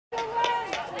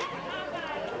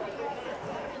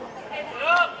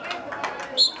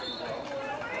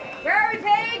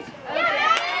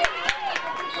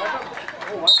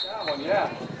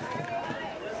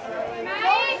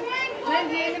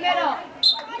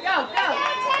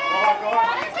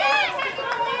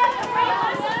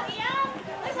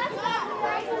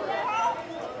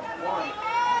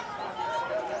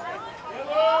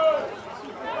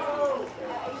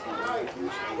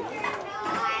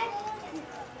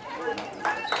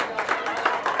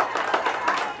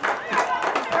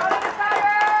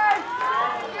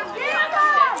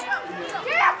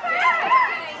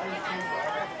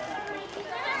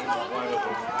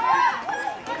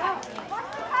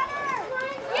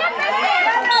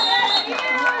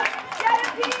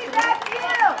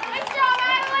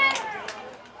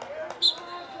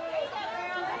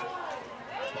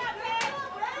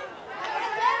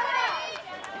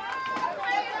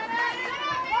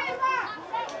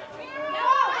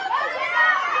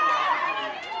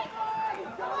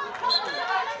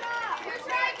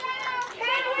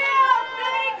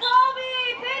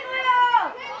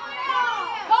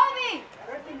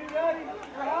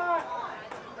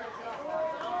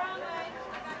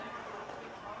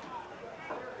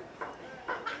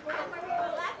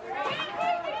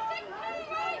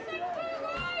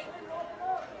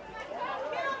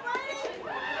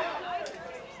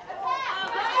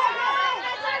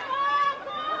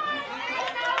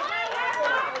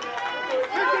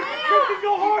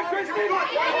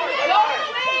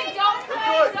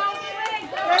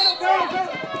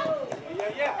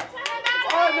Yeah.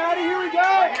 All right, Maddie, here we go.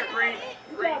 Right here, Green.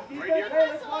 Green. Right here. Hey,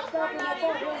 let's not stop in that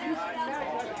ball. Don't you shoot that. You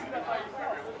have to do that by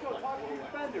yourself. Let's go talk to your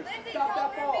defenders. Stop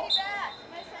that ball.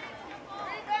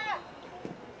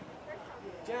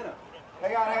 Jenna.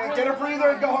 Hang on. Get a breather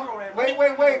and go.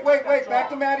 Wait. Back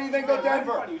to Maddie, then go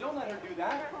Denver. Don't let her do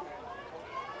that.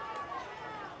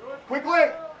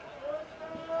 Quickly.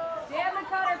 Jam the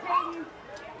cutter, Peyton.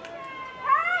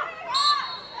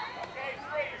 Okay,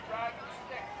 straight. You're driving the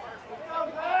stick first.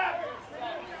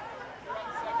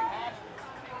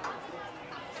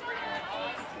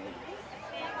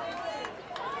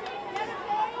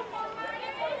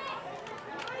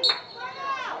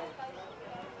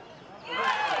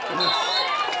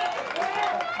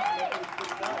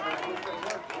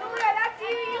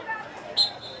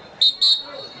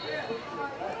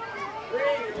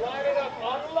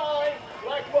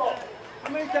 How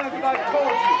many times have I told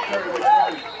you, Terry,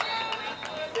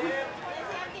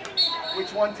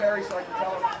 Which one, Terry, so I can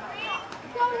tell him?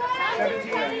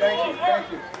 17. Thank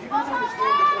you. You guys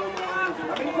understand the whole line?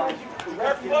 How many times you...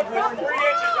 Left foot 3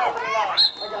 inches over the line.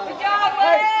 Good job,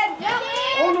 Win!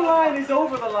 On the line is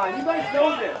over the line. You guys know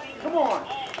this. Come on.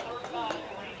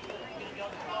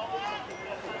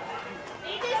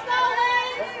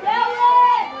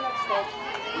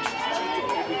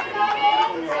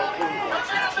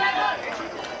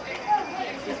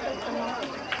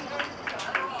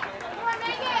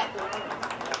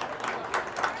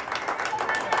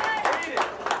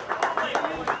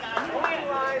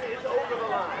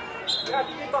 You have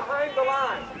to get behind the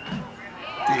line.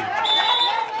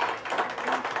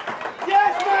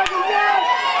 Yes, Maggie, yes!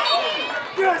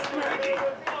 Yes, Maggie!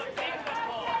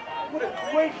 What a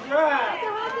great drive!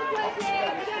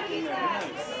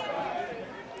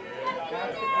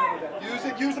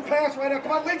 Use the pass right now.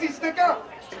 Come on, Lindsay, stick up.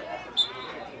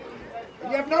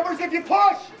 And you have numbers if you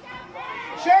push.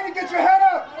 Shannon, get your head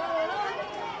up.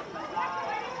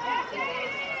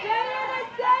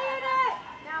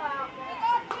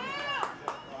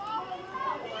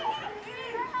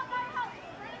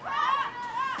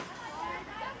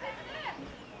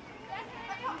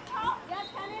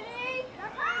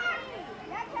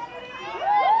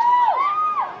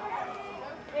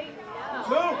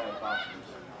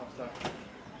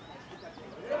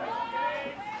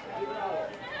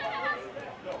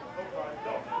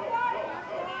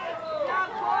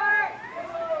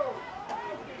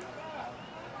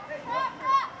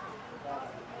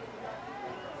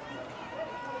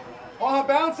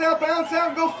 Bounce out,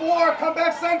 and go 4. Come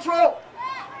back central.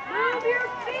 Move your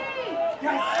feet!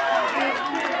 Yes.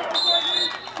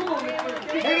 Come on,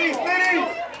 Minnie.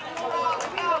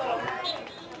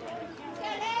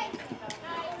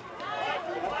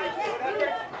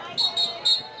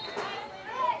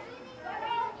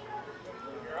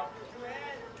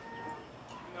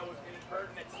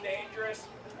 It's dangerous.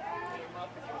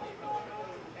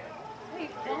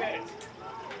 Wait, 2 minutes.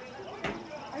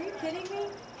 are you kidding me?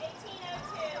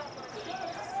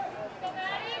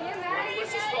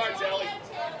 What's the start, Ellie?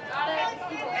 Got it.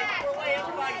 Hey, 4 lane,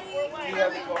 everybody. 4 lane. You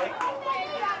have the ball.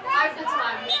 I have the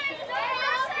time.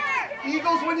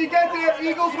 Eagles when you get there.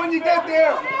 Eagles when you get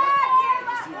there.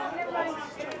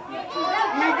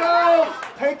 Eagles.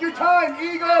 Take your time,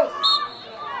 Eagles.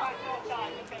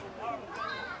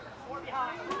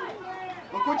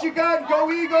 Look what you got.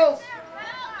 Go Eagles.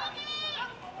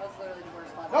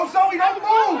 No, Zoe, don't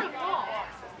move.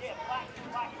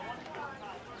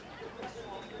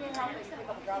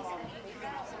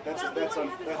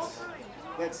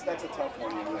 That's a tough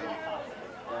one, young lady.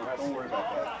 Don't worry about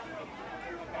that.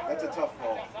 That's a tough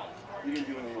call. You didn't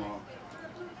do anything wrong.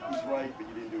 He's right, but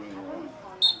you didn't do anything wrong.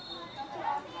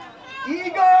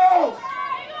 Eagles!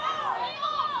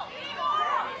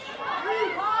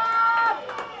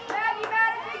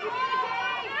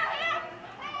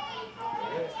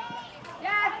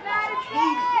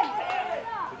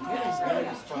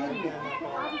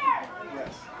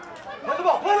 Yes. Play the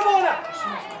ball now!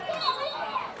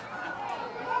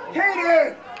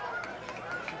 Kaden!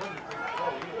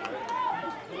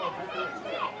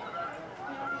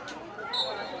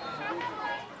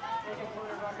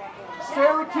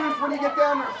 Syracuse when you get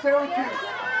down there, Syracuse.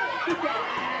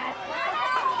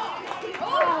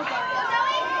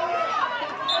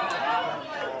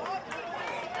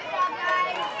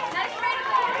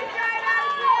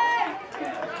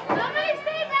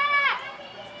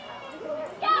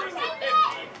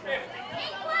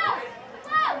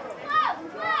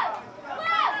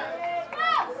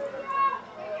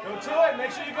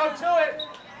 Make sure you go to it.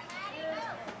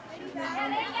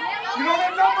 You know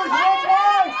that number's 1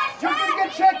 wide. You're going to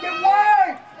get checked in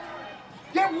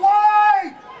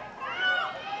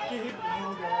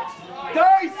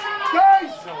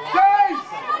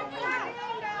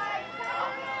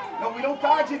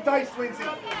Dodge it, Dice, Lindsay.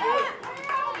 Dice!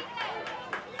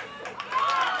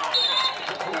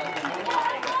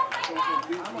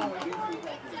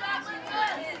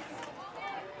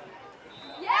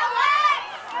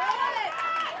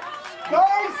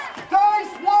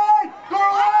 Dice! Wide! Go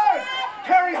wide!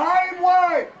 Carry high and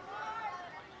wide!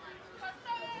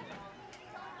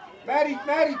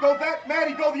 Maddie, go that.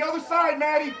 Maddie, go the other side,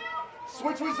 Maddie.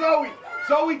 Switch with Zoe.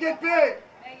 Zoe, get big.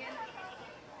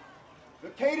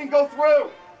 Caden, go through.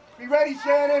 Be ready,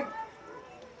 Shannon.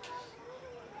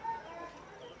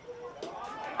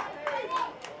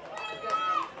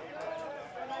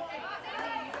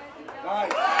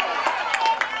 Nice.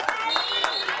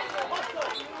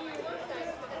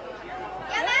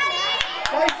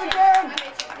 Dice again.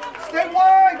 Stay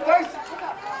wide. Dice.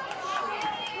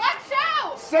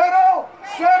 Settle.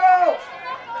 Settle.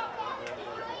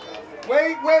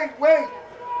 Wait.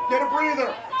 Get a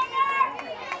breather.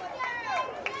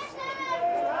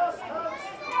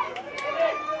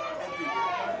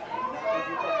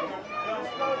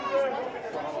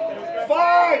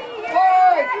 Five.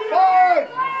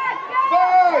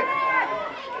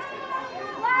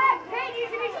 Hey, you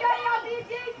should be shutting out these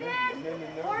Jason.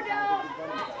 Or no.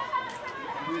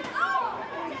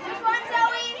 Just one,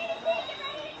 Zoe.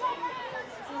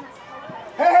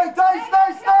 Hey, Dice!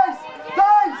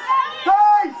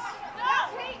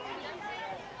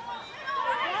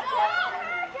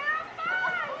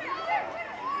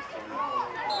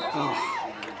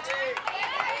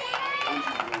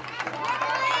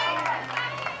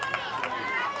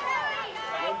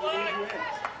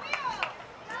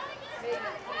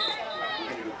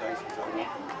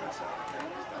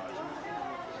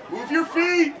 Move your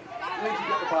feet! Lindsay,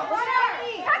 get the box.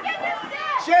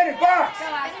 Shannon, box!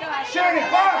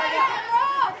 Shannon, box!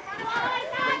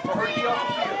 Wait for her to be off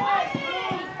the field.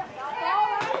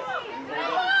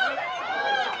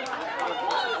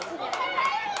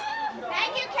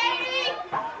 Thank you, Katie.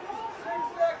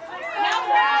 No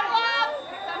problem.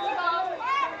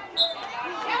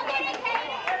 Go get it,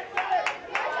 Katie.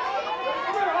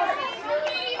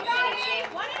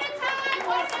 One at a time.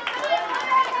 One at a time.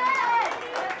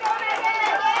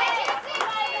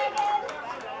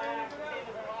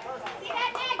 See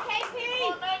that net, KP?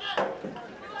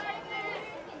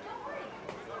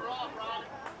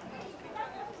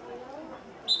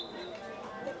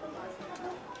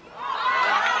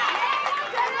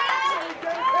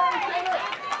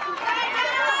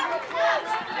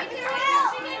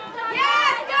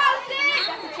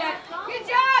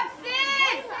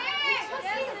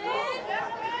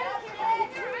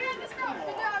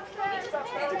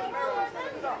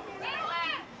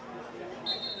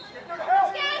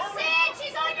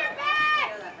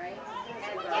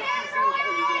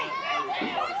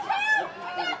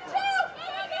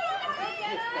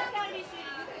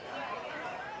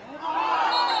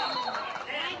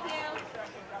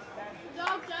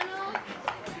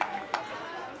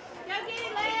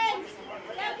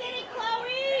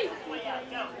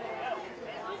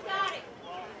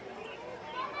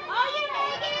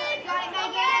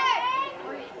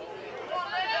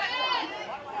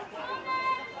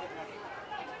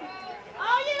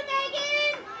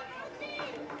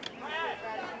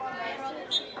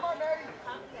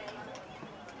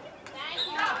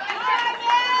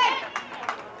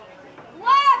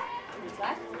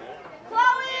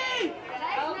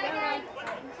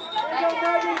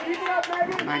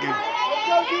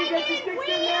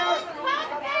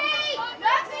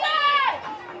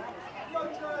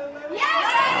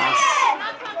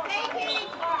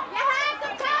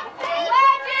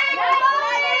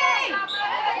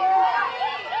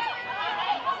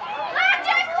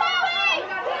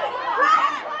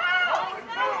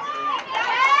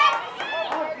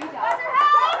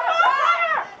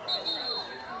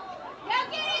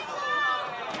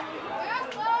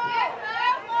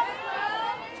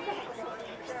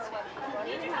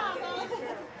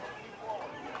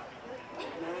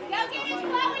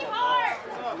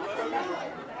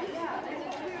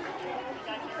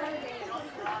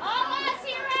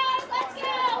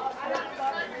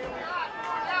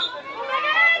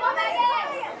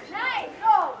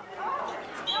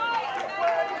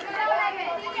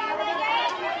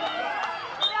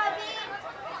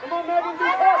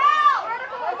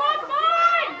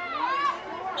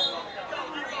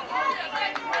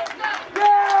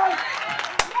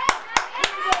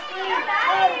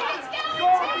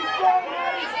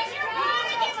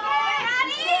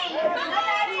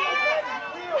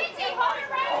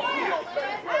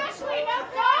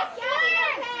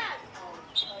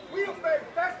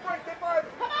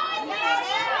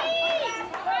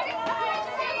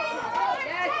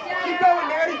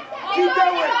 Keep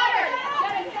going!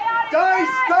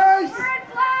 Dice, dice. Red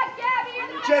flag, Gabby, you're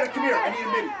the Jenna, come here. I need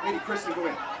a midi. Midi, Kristen, go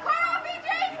in.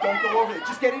 Don't go over there.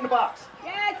 Just get in the box.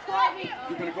 Yes, Courtney.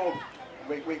 You're going to go over.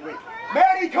 Wait, wait, wait.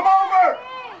 Maddie, come over.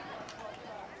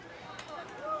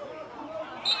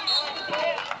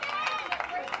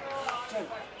 Jen.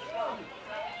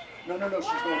 No, no, no.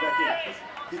 She's going back in.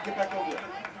 Get back over there.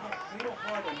 You know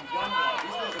hard and run hard.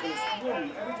 These guys are going to swim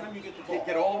you every time you get the ball.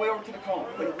 Get all the way over to the cone.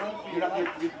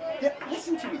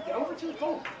 Listen to me. Get over to the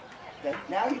cone. Okay?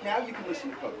 Now you can listen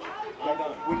to coach. Okay?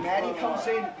 When Maddie comes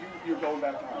in, you're going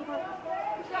back to her.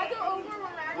 Should I go over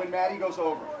When Maddie goes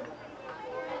over.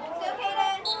 It's okay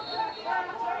then.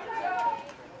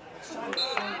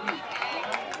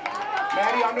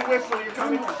 Maddie, on the whistle. You're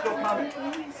coming. You're still coming.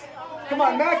 Come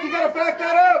on, Mac. You got to back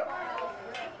that up.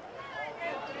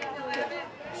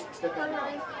 Step in.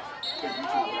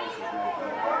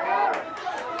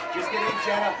 Just get in,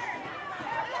 Jenna.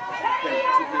 Okay,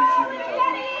 2 minutes.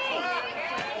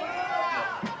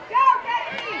 Go,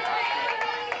 Kennedy!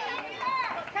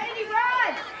 Kennedy,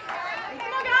 run!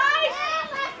 Come on, guys!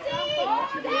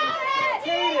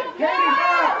 Katie,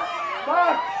 back!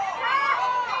 Back!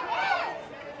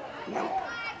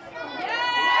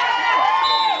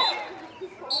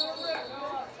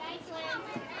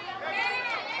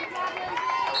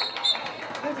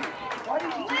 Why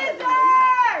did you do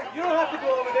that? You don't have to go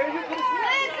over there. You could have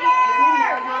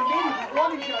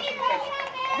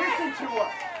listen to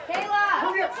us. Kayla!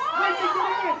 Hurry up. Wait to get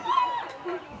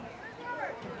in.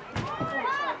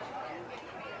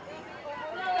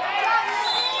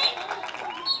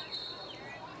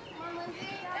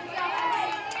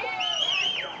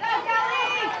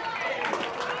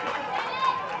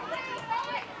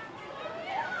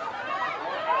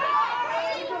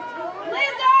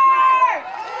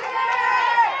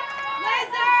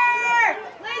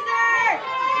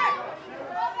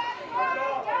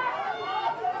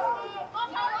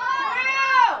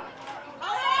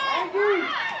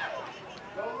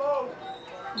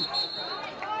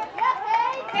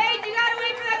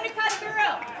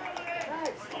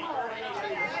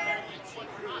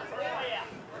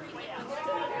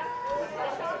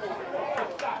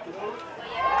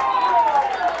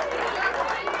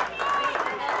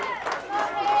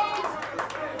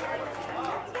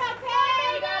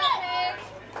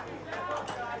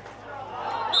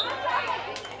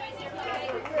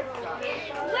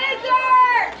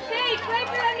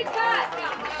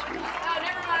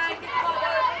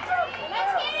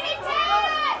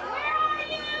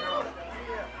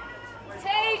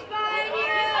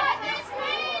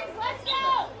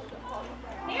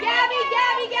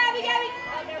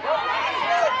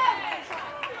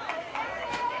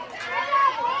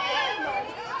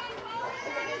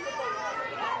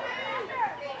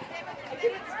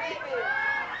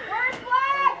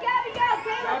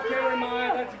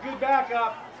 That's a good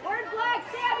backup. Word flag,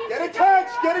 Sammy. Get a touch!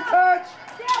 Get a touch!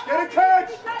 Get a touch!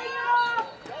 Thank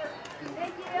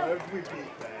you.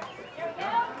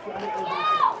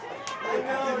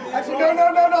 Actually,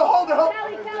 no, hold it, hold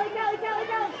Kelly.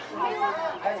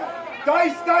 Hang on.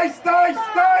 Dice!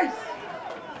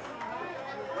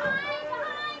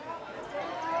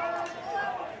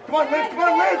 Come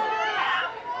on, Liz!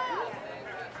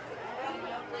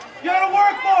 You gotta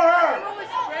work for her!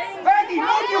 Maggie,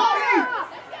 move your feet!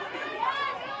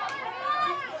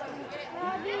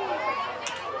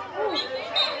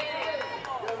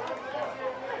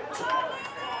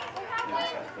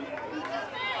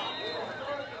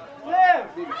 Liv!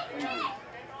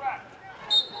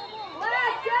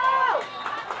 Let's go!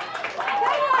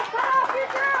 Kayla, cut off your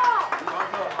girl!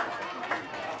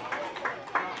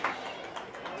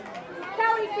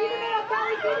 Kelly,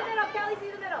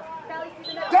 see the middle.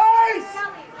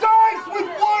 Dice with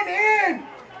one in!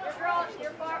 Your girl,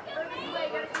 you're far further away.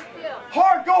 You gotta shoot two.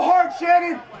 Hard, go hard,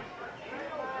 Shannon!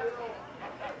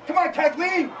 Come on,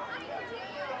 Kathleen!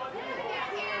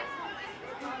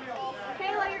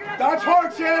 Kayla, you're gonna have Dodge to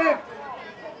hard, Shannon!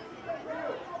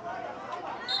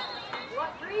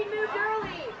 Green moved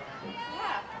early.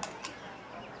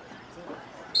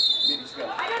 Minnie's got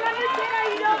I don't understand how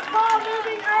you don't call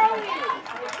moving early.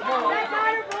 That's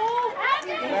not a rule.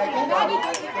 Maggie, go down on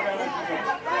defense.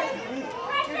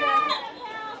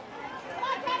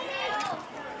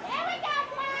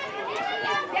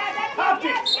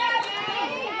 Hopkins!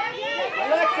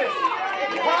 Alexis!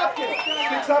 Hopkins!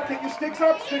 Sticks up, get your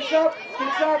sticks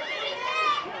up.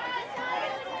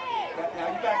 Now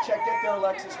you back check, get there,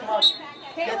 Alexis, come on.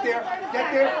 Get there. Come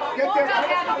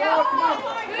on.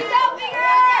 Who's helping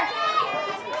her?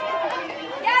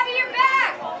 Gabby, you're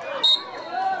back.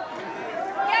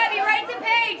 Gabby, right to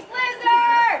Paige.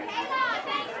 Blizzard.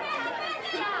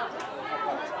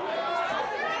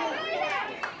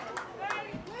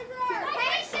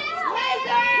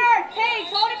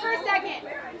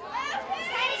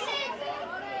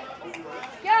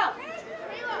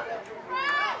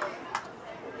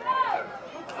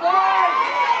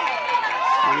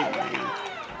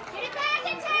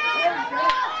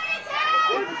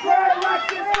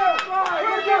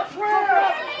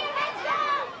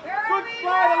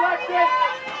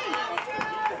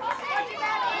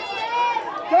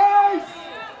 Guys!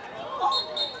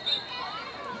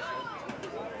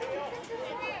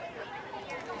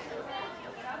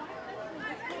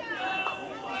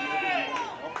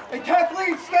 And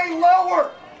Kathleen, stay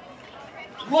lower!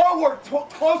 Lower,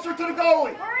 closer to the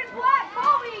goalie. We're in black,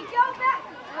 Colby, go back.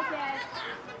 Okay.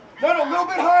 No, a little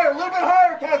bit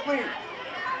higher, Kathleen.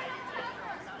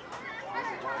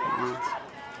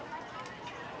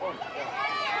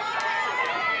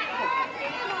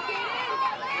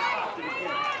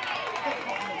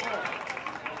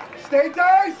 Stay,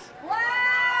 guys.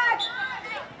 Black!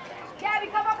 Gabby,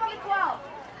 come up on the 12.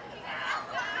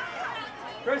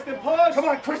 Kristen, push. Come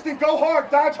on, Kristen, go hard,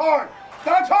 dodge hard.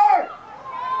 Dodge hard!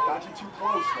 Dodging too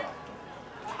close, though.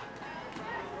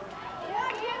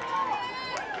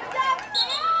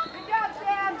 Good job,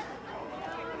 Sam.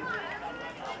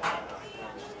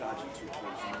 She's dodging too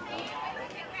close.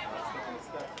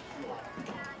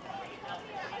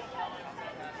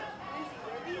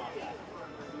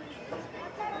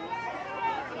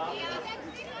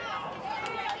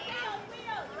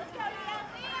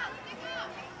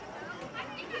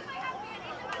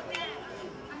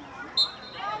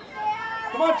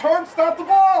 Come on, turn, stop the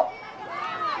ball!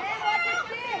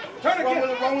 Turn it,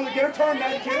 run with it, get a turn,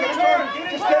 man. Get a turn.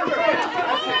 Just get a turn.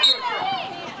 That's it.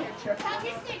 Check it.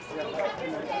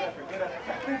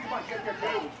 Come on, get your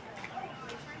goal.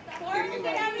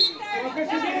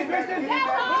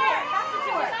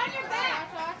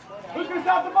 Who's going to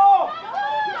stop the ball?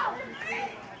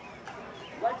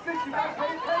 Lexi, you got to pay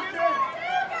attention.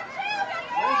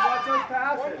 Watch those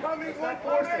passes.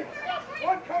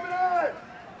 One coming on.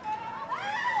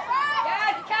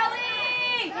 Yes,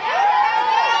 Kelly!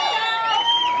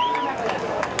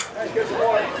 Hey, get some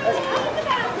water.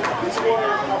 Get some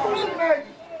water.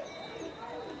 Maggie.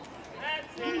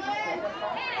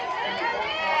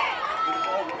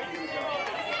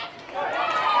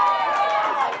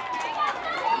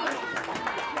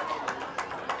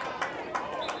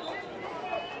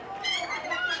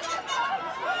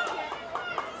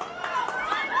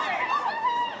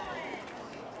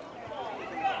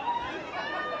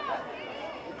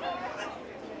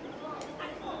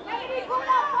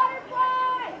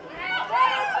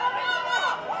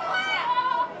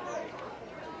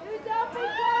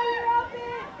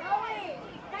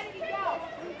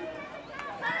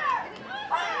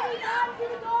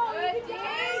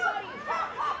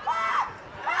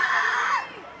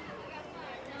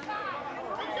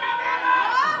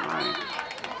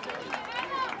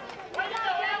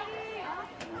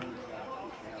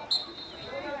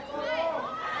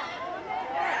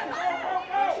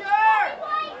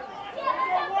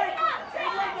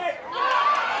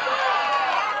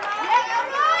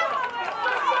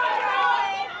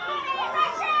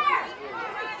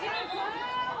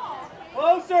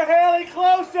 Closer, Haley,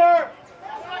 closer!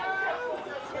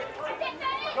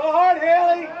 Go hard,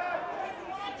 Haley!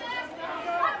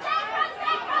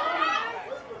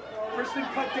 Kristen,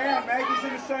 cut down. Maggie's in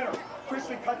the center.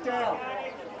 Kristen, cut down.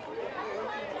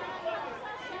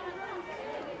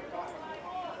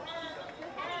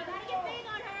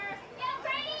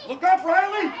 Look up,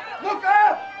 Riley! Look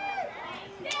up!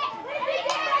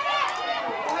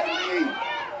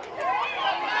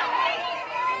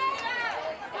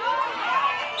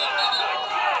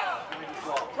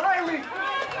 Riley!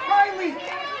 Riley!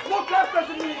 Look up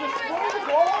doesn't mean just swing the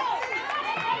ball.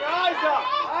 Eyes up!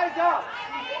 Eyes up!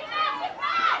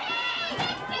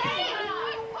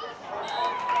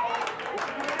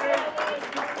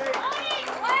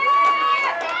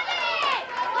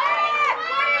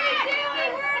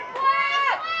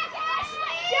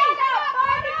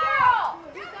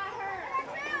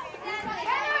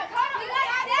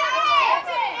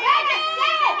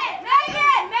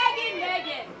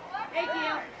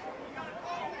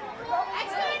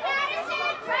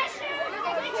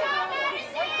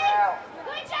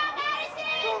 Good job, Madison!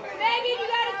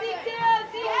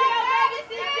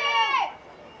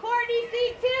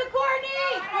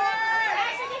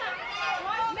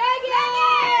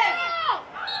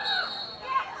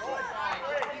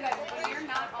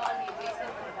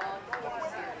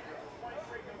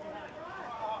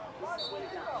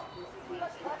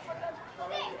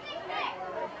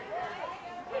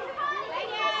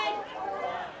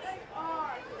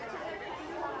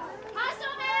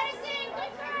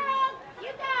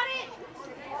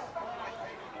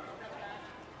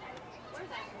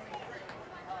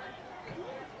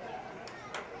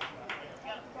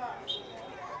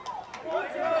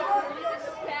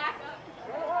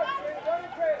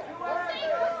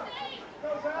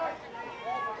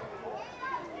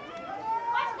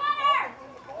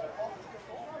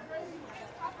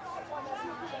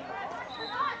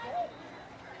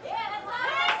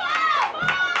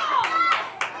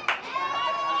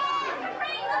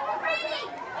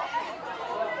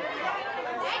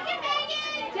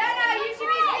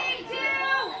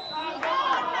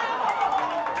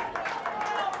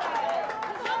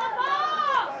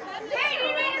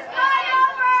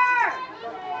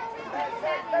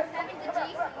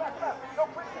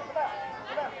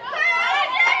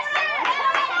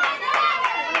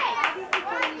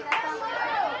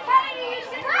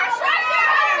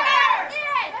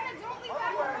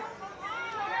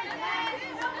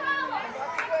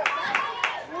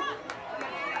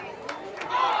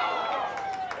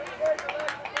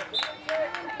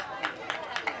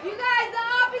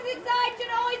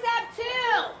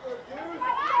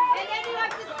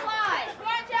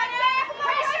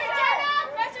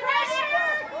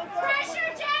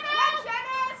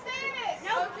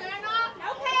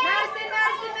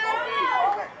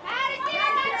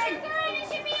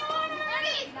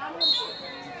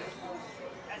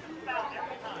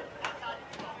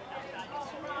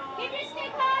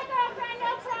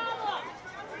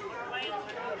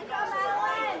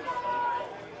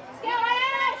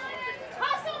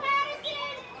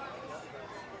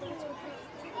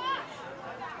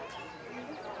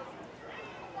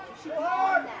 should be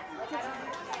on that. Like, I don't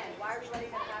understand. Why are we letting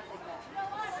them pass like that?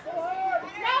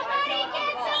 Nobody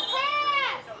gets a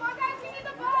pass! Come on, guys, we need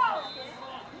the ball!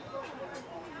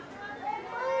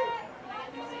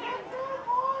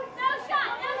 No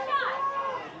shot! No shot!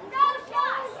 No shot!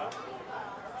 That's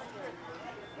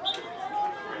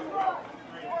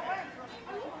ours!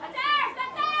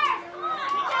 That's ours! Come on!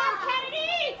 Good job,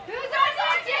 Kennedy! Who's on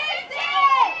Madison?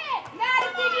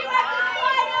 Madison, you have to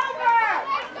slide over!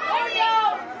 Oh no!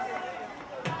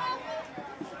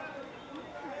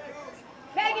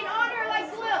 Megan, on her like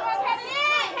glue! Come on, Kennedy!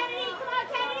 Kennedy! Come on,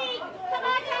 Kennedy! Come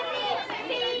on, Kennedy!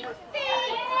 See!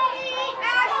 Ashley,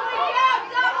 go!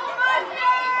 Double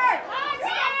monster!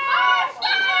 Monster!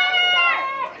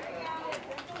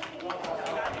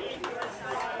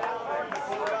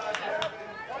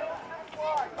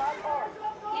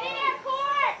 Get in there,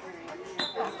 Court!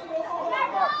 That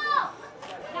ball!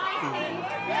 Nice, Katie.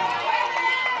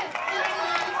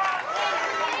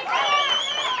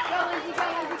 Go, Lizzie, go,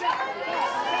 Lizzie, go.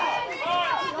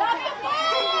 Stop the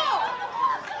ball!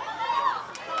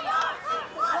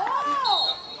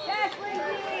 Ball! Yes,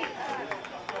 Lizzie!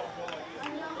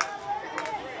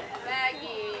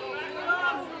 Maggie.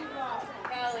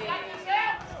 Kelly.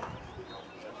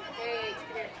 Paige,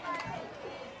 come here.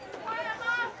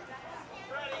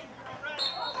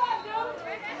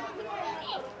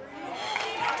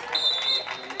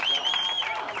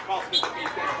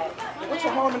 What's the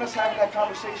harm in us having that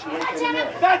conversation right there and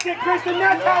there? That's it, Kristen.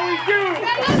 That's how we do.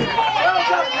 Let's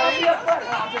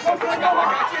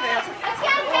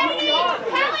go, Kennedy!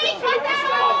 Kelly, get that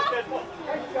ball!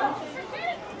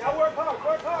 Now work hard.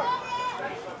 Work hard.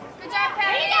 Good job,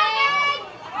 Kelly!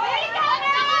 There you go,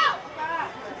 now!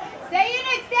 Stay in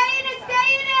it, stay in it, stay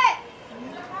in it!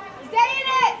 Stay in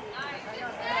it!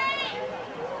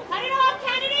 Cut it off,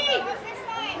 Kennedy!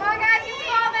 Come on, guys, get the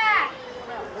ball back!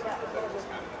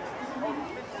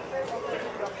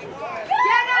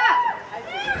 Jenna!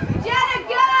 Jenna,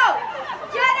 go!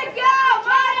 Jenna, go!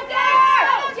 Monster!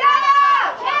 Jenna!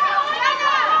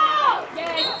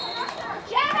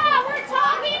 Jenna, we're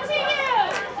talking to you!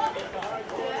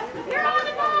 You're on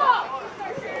the ball!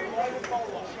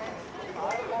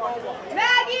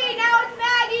 Maggie, now it's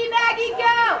Maggie! Maggie,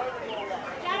 go!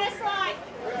 Jenna, slide!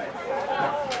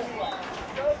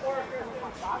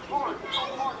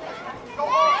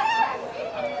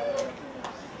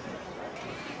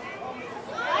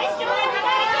 Nice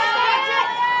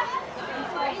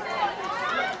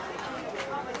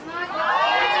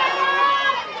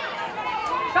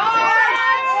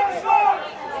job,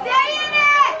 stay in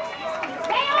it!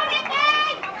 Stay on it,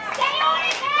 Meg! Stay on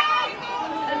it, Meg!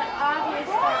 An obvious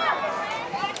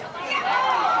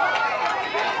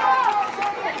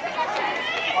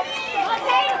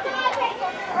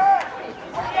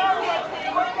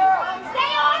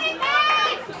Stay on it,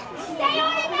 Meg! Stay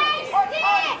on it, Meg!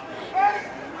 Stick!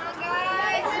 Come on,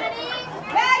 guys.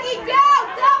 Maggie, go!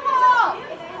 Double!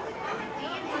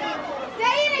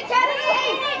 Stay in it, Kennedy! Stay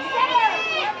in it!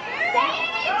 Stay in it!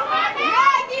 Come on,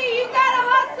 Maggie, you gotta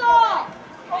hustle!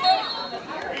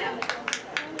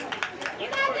 You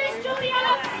got this, Julia!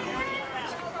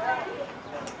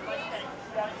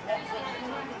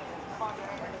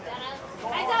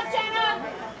 Hands up, Jenna!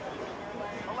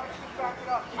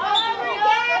 All over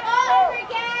again! All over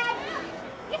again!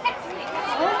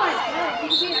 Oh my God!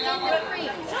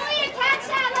 Julia, catch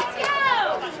that! Let's go!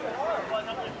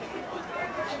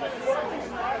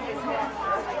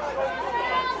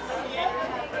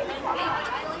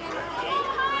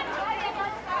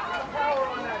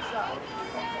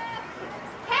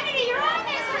 Kennedy, you're on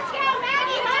this! Let's go!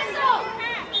 Maggie, hustle!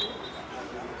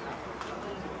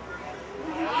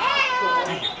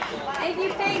 Thank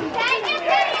you, Peyton. Thank you,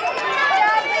 Peyton.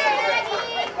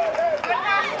 Good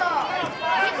hustle.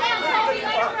 Get down, Cody.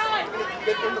 Let it run.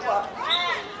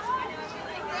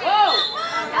 Whoa.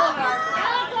 Yellow card.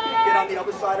 Get on the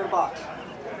other side of the box.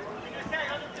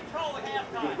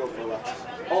 You're gonna go for a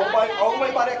left. All the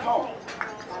way by that cone.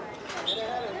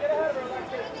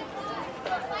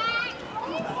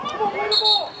 Come on, play the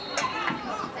ball.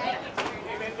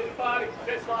 Came into the body.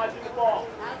 This slides in the ball.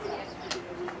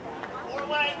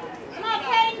 Come on,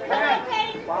 Peyton. Come on,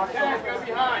 Peyton. Box. Go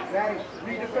behind. Daddy,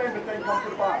 redefend, but then come to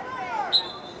the box.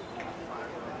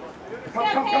 Come,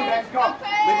 Max, come.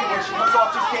 Lizzie, when she comes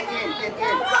off, just get in. Get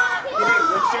in.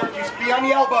 Let Syracuse be on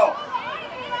the elbow.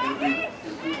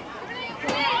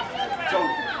 Joe.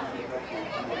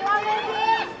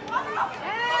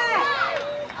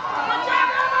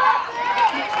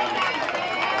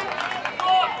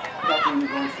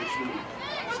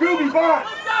 Scooby, box.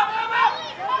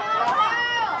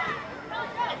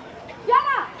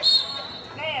 Jenna.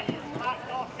 Man, knocked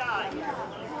offside.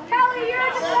 Kelly.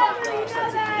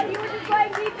 that. You were just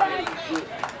playing defense.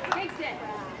 Kingston.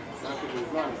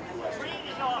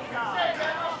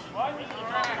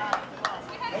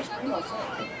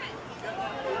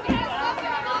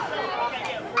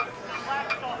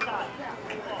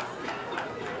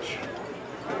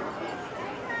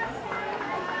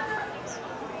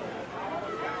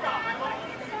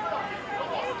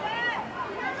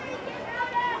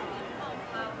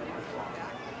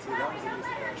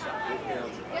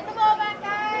 Get the ball back,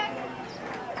 guys.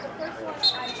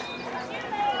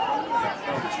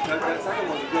 That second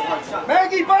was a good hard shot.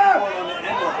 Maggie, Bob! On the end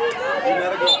line. You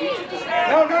gotta go beat it.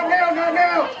 No, not now, not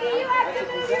now. You have to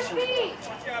move your feet.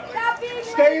 Stop being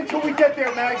Stay until we get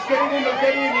there, Max. Get it in,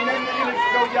 and then they're going to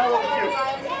go yellow at you.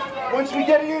 Once we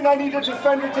get it in, I need a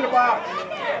defender to the box.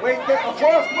 Wait, get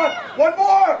across. Come on. One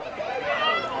more.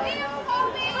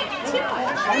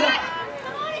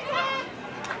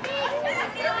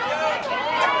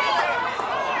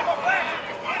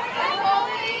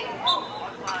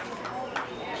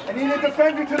 I need a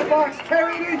defender to the box.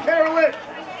 Carry it in, Carolyn.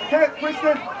 Okay,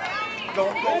 Kristen.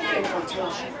 Don't go in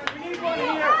until she...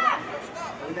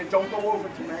 And then don't go over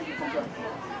to Maggie comes up.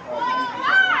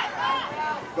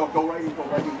 Go right in, go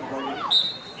right in, go right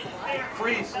in.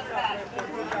 Freeze. Go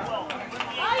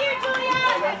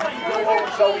over,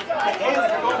 Zoe.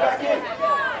 Hands, go back in.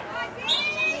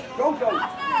 Go, Zoe.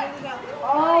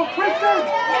 Oh, Kristen!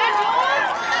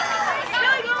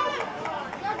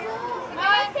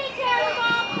 Take care of the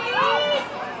ball, please.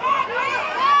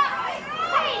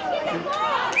 Hey, get the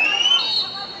ball.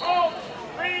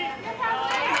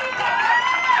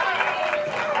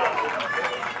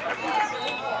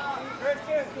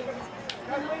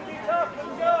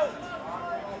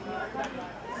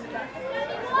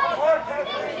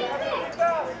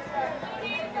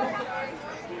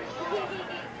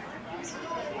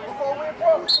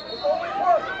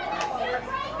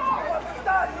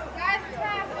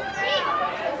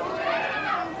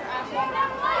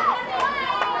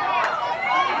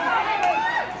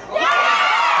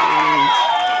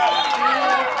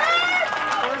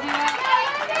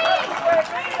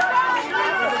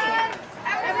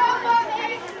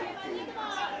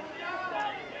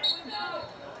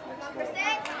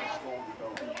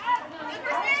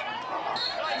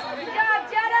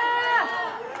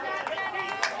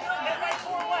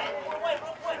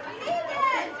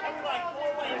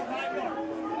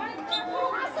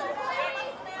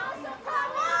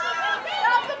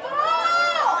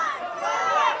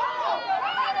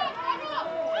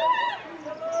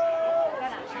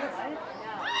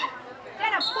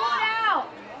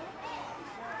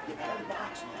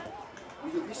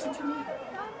 Listen to me.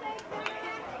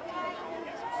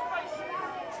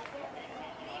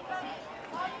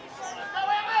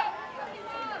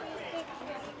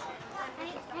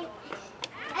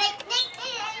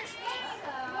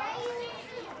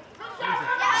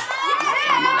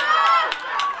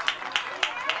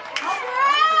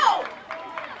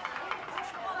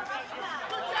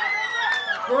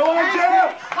 Girl on Jenna!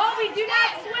 Kobe, do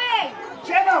not swing!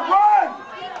 Jenna, run!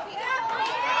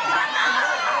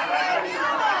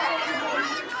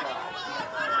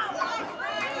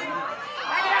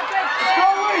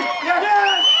 Going!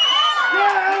 Yes!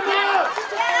 Yeah, Emma!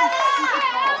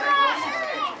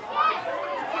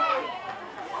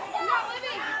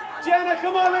 Jenna,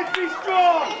 come on, let's be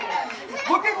strong!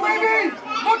 Look at Livy!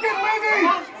 Look at Livy!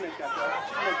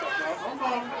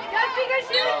 Just because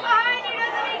she was behind you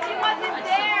doesn't mean she wasn't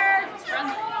there.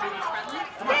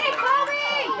 Get it, Kobe!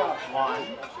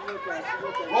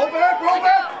 Roll back, roll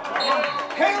back!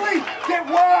 Haley, get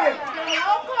wide!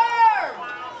 Help her!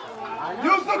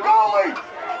 Use the goalie!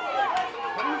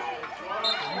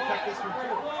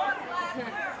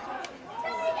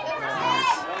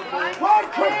 Run,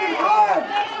 Kristen, run!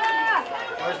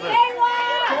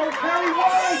 Carry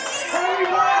wide! Carry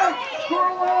wide!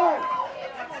 Score line!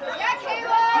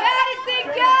 Madison,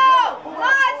 go!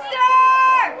 Monster!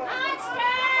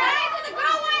 Monster! Guys, the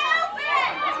goal wide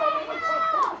open!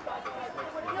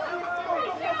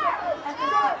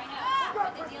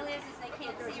 The deal is they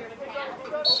can't see her to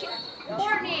pass.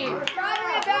 Courtney,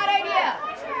 probably a bad idea.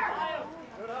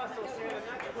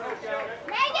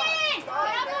 Megan!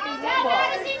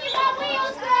 Madison, you got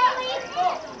wheels, girlie!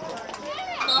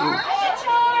 Charge!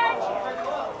 Charge!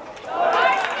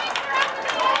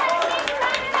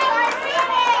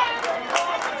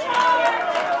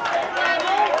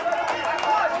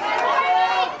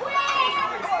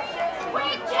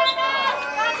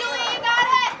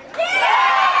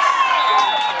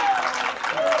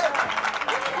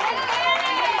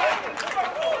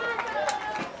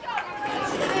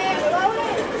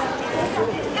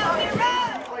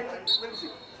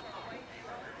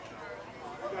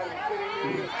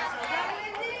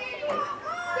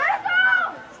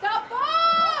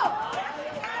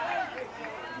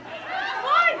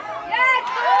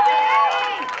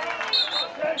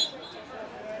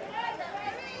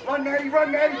 Run, Maddie,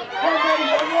 run, Maddie. Run, Maddie.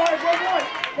 One wide, one wide.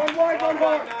 One wide, one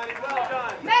hard. Well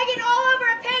done. Megan, all over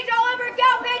it. Paige, all over it. Go,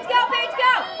 Paige, go, Paige,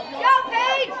 go. Go,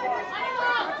 Paige.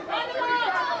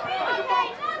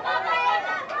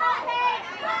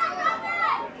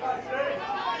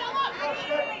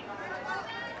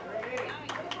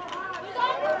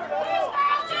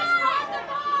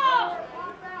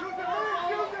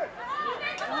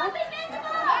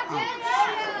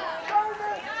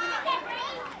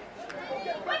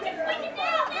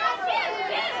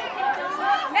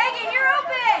 Megan, you're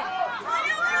open.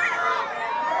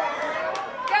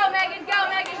 Go, Megan, go,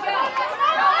 Megan, go.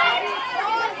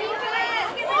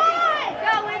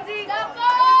 Go, Lindsay. Go, Lindsay. Go,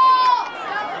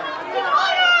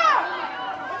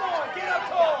 Come on, get up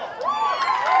tall.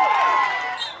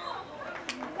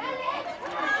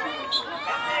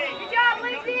 good job,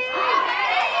 Lindsay.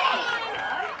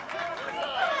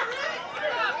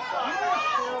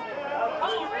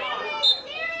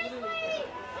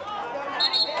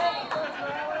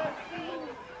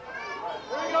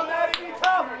 There you go, Maddie, be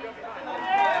tough.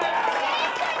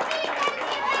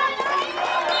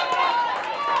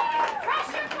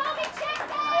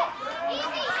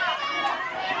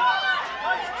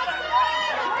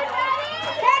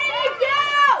 Kennedy, go.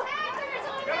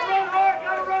 Gotta run hard,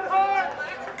 gotta run hard.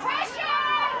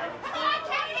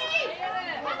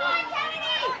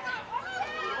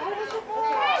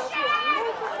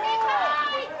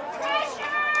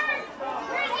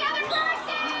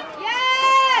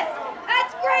 Yes!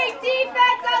 That's great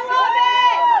defense! I love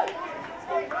it!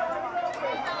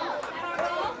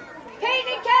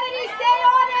 Peyton and Kennedy, stay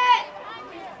on it!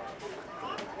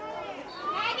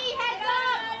 Maggie, heads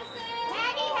up!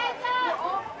 Maggie, heads up!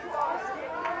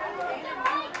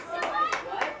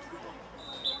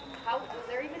 How, was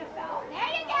there even a foul?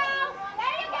 There you go!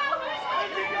 There you go! Who's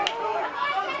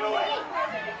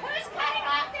Who's cutting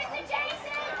off this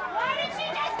adjacent? Why did she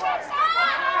just get shot?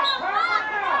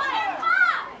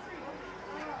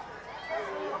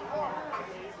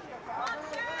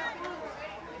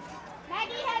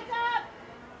 Maggie, heads up!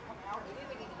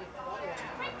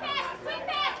 Quick passes, quick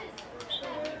passes!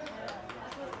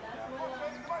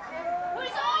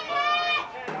 Who's on that?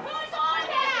 Who's on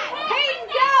that? Peyton,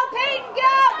 go! Peyton,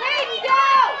 go! Peyton, go!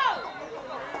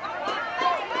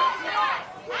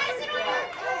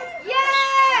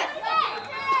 Yes!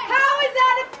 How is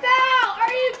that a foul?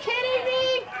 Are you kidding me?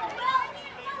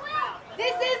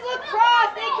 This is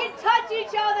lacrosse. They can touch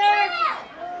each other.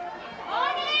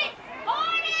 On it!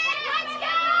 On it! Let's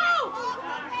go!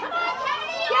 Come on,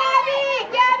 Kennedy! Gabby!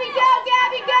 Gabby, go!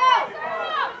 Gabby, go!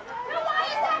 Why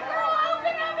is that girl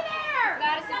open over there?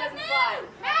 Madison doesn't slide.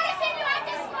 Madison, you have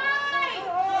to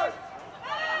slide!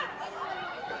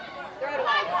 Throw it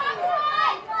away. Come on, come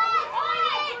on! On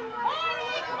it! On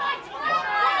it! Come on! Go,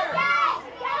 Gab!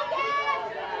 Go, Gab!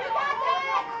 You got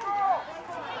that!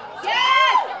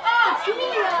 Yes! Oh,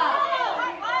 Julia!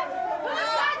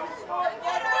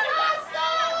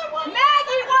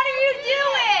 Maggie, what are you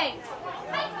doing?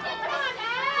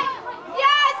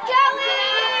 Yes, Kelly!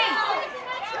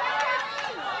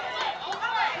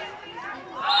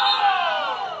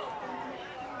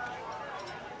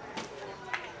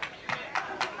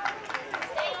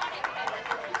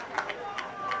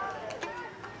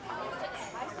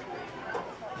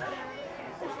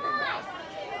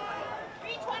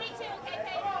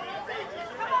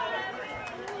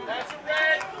 That's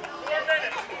red. 4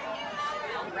 minutes.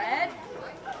 Red?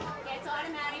 Yeah, it's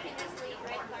automatic in this league.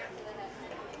 Red card for the head.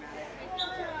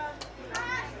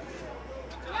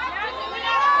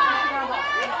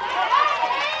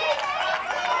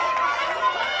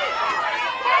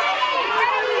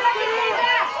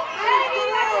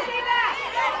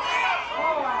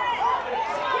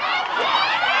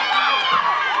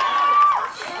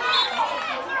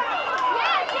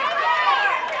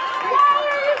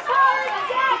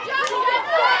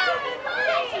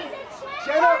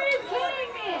 Jenna,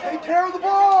 take care of the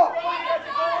ball.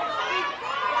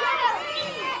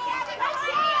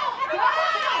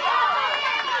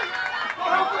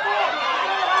 Out the ball.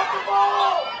 Out the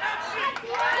ball.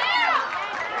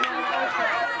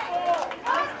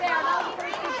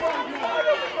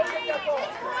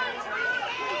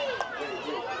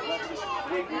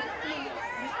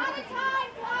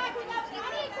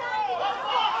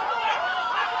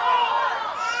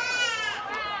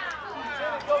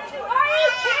 Are you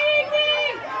kidding me?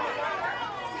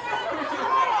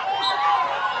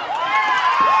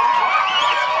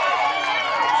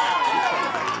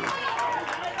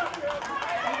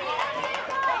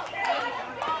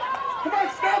 Come on,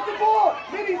 stop the ball.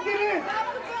 Minnie, get in.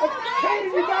 Katie,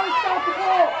 you gotta stop the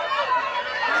ball.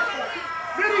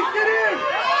 Minnie, get in.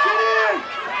 Get in.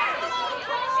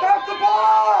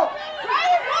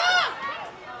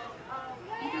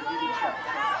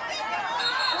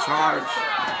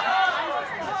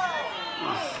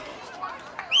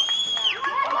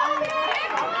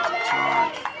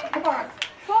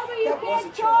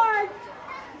 charge.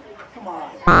 Come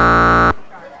on. Yeah,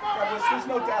 there's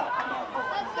no doubt.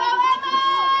 Let's go, Emma!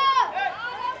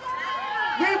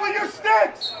 Lead with your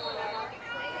sticks.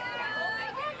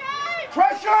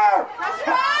 Pressure.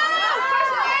 Pressure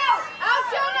out! Out,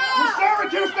 Jonah! Your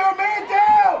Syracuse, they're a man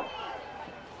down.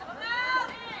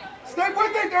 Stay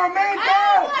with it, they're a man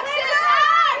down.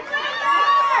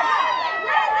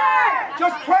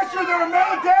 Just pressure, they're a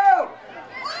man down.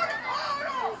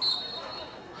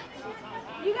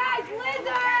 You guys,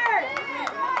 lizard!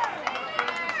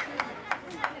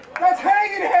 That's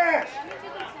hanging hash.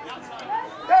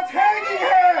 That's hanging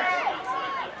hash.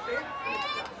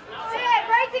 Sit,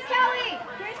 right to Kelly!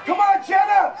 Come on,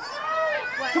 Jenna.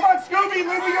 Come on, Scooby,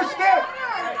 lead with your stick.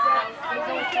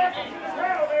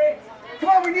 Come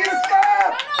on, we need a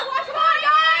stop. Come on,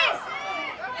 guys!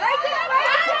 Right to go,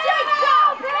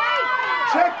 Brady!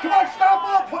 Check, come on, stop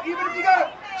up. Even if you got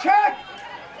it. Check.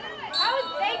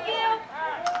 Thank you!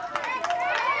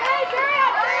 Hey, hurry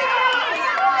up, hurry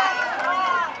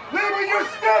up! Lead with your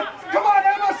stick. Come on,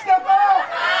 Emma, step out.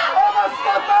 Emma,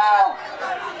 step out.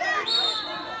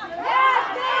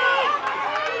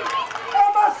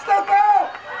 Emma, step out.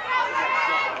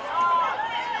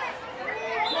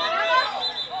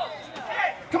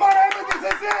 Come on, Emma, this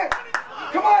is it.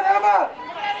 Come on, Emma.